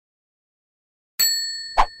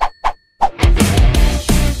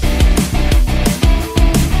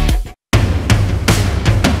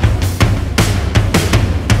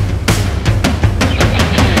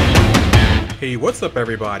Hey, what's up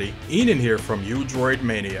everybody? Enan here from Udroid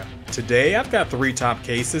Mania. Today I've got 3 top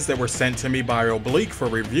cases that were sent to me by Obliq for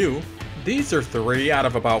review. These are 3 out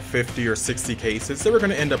of about 50 or 60 cases that we're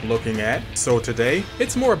going to end up looking at. So today,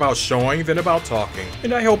 it's more about showing than about talking,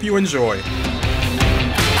 and I hope you enjoy.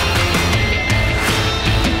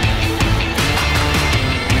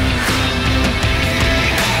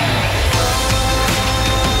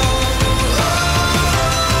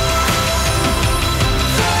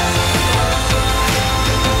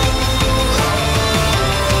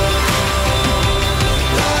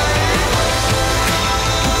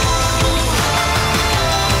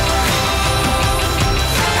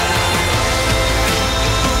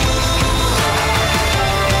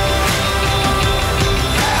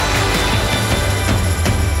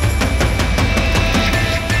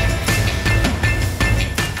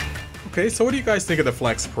 Okay, so what do you guys think of the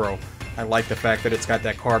Flex Pro? I like the fact that it's got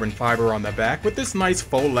that carbon fiber on the back with this nice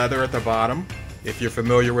faux leather at the bottom. If you're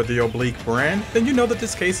familiar with the Obliq brand, then you know that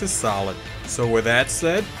this case is solid. So with that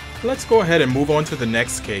said, let's go ahead and move on to the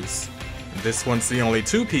next case. This one's the only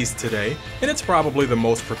 2-piece today, and it's probably the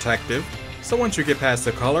most protective. So once you get past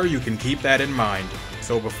the color, you can keep that in mind.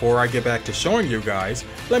 So before I get back to showing you guys,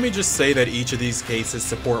 let me just say that each of these cases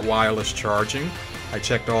support wireless charging. I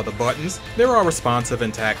checked all the buttons, they're all responsive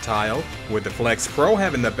and tactile, with the Flex Pro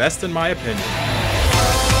having the best in my opinion.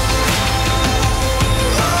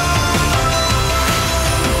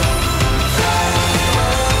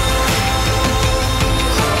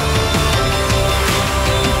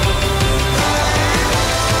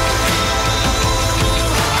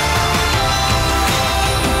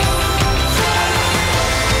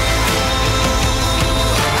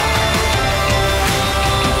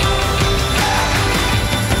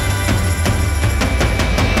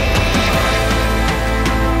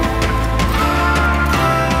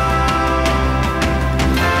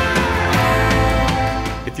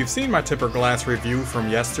 If you've seen my tempered glass review from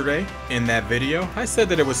yesterday, in that video, I said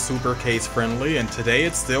that it was super case friendly and today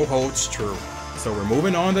it still holds true. So we're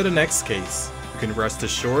moving on to the next case. You can rest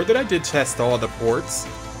assured that I did test all the ports.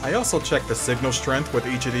 I also checked the signal strength with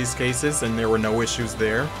each of these cases and there were no issues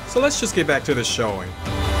there. So let's just get back to the showing.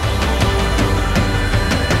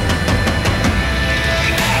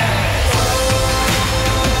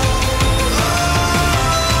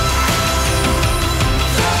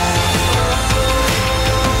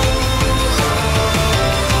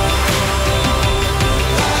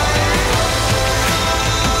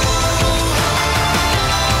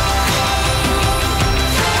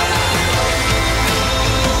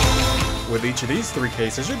 With each of these 3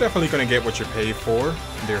 cases, you're definitely going to get what you pay for.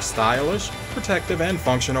 They're stylish, protective, and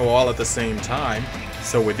functional all at the same time.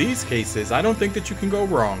 So with these cases, I don't think that you can go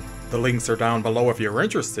wrong. The links are down below if you're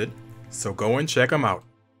interested, so go and check them out.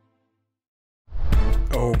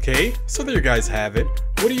 Okay, so there you guys have it.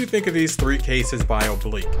 What do you think of these 3 cases by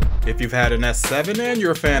Obliq? If you've had an S7 and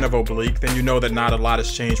you're a fan of Obliq, then you know that not a lot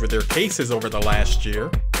has changed with their cases over the last year.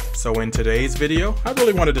 So in today's video, I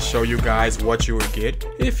really wanted to show you guys what you would get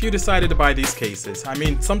if you decided to buy these cases. I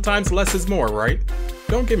mean, sometimes less is more, right?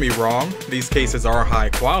 Don't get me wrong, these cases are high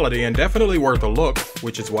quality and definitely worth a look,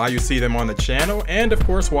 which is why you see them on the channel and of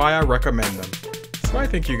course why I recommend them. So I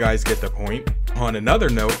think you guys get the point. On another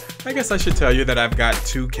note, I guess I should tell you that I've got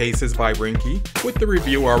 2 cases by Rinky with the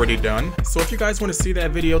review already done. So if you guys want to see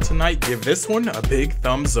that video tonight, give this one a big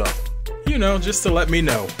thumbs up. You know, just to let me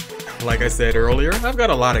know. Like I said earlier, I've got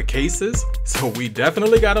a lot of cases, so we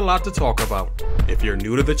definitely got a lot to talk about. If you're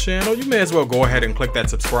new to the channel, you may as well go ahead and click that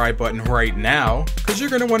subscribe button right now, because you're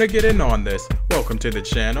going to want to get in on this. Welcome to the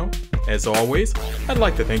channel. As always, I'd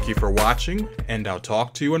like to thank you for watching, and I'll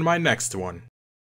talk to you in my next one.